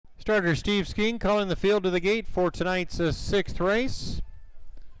Starter Steve Skeen calling the field to the gate for tonight's 6th race.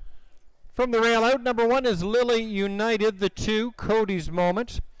 From the rail out, number 1 is Lily United. The 2, Cody's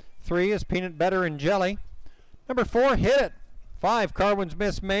Moment. 3 is Peanut Butter and Jelly. Number 4, Hit It. 5, Carwin's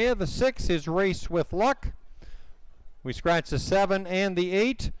Miss Maya. The 6 is Race with Luck. We scratch the 7 and the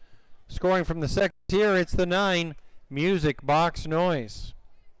 8. Scoring from the second tier, it's the 9, Music Box Noise.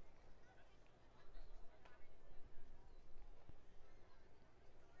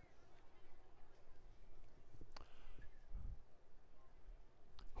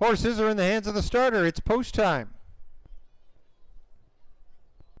 Horses are in the hands of the starter. It's post time.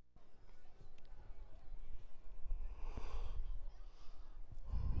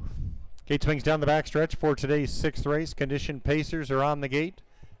 Gate swings down the backstretch for today's 6th race. Condition pacers are on the gate.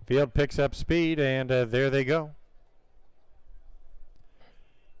 Field picks up speed, and there they go.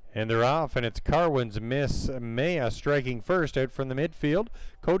 And they're off, and it's Carwin's Miss Maya striking first out from the midfield.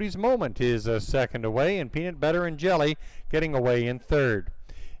 Cody's Moment is second away, and Peanut Butter and Jelly getting away in third.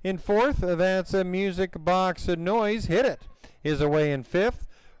 In fourth, that's a Music Box Noise. Hit It is away in fifth.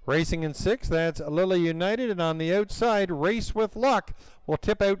 Racing in sixth, that's Lily United. And on the outside, Race with Luck will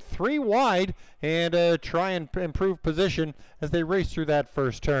tip out 3 wide and try and improve position as they race through that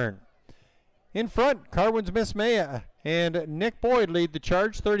first turn. In front, Carwin's Miss Maya and Nick Boyd lead the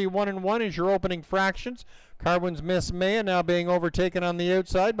charge. 31-1 is your opening fractions. Carwin's Miss Maya now being overtaken on the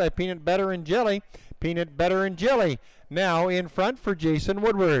outside by Peanut Butter and Jelly. Peanut Butter and Jelly now in front for Jason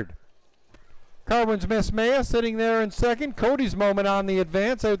Woodward. Carwin's Miss Maya sitting there in second. Cody's Moment on the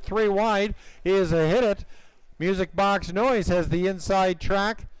advance, out 3 wide is a Hit It. Music Box Noise has the inside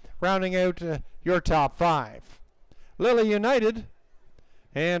track, rounding out your top 5. Lily United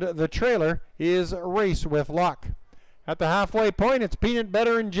and the trailer is Race with Luck. At the halfway point, it's Peanut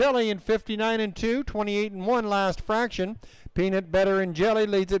Butter and Jelly in 59-2, 28-1 last fraction. Peanut Butter and Jelly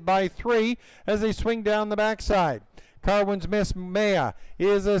leads it by 3 as they swing down the backside. Carwin's Miss Maya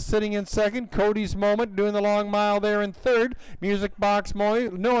is sitting in second. Cody's Moment doing the long mile there in third. Music Box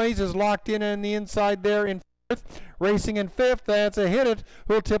Noise is locked in the inside there in fourth. Racing in fifth, that's a Hit It,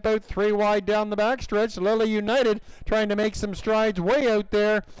 who'll tip out 3 wide down the backstretch. Lily United trying to make some strides way out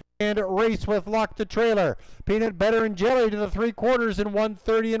there. And Race with Luck, the trailer. Peanut Butter and Jelly to the 3/4 in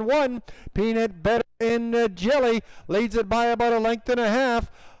 1:30-1. Peanut Butter and Jelly leads it by about 1.5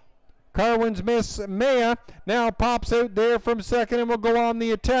 lengths. Carwin's Miss Maya now pops out there from second and will go on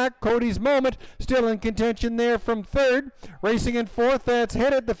the attack. Cody's Moment still in contention there from third. Racing in fourth, that's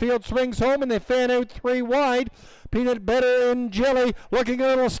Hit It. The field swings home and they fan out 3 wide. Peanut Butter and Jelly looking a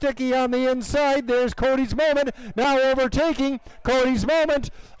little sticky on the inside. There's Cody's Moment now overtaking Cody's Moment.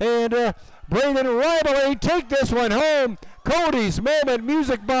 And Braden Ribelay take this one home. Cody's Moment,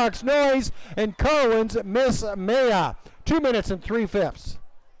 Music Box Noise, and Carwin's Miss Maya. 2 minutes and 3/5.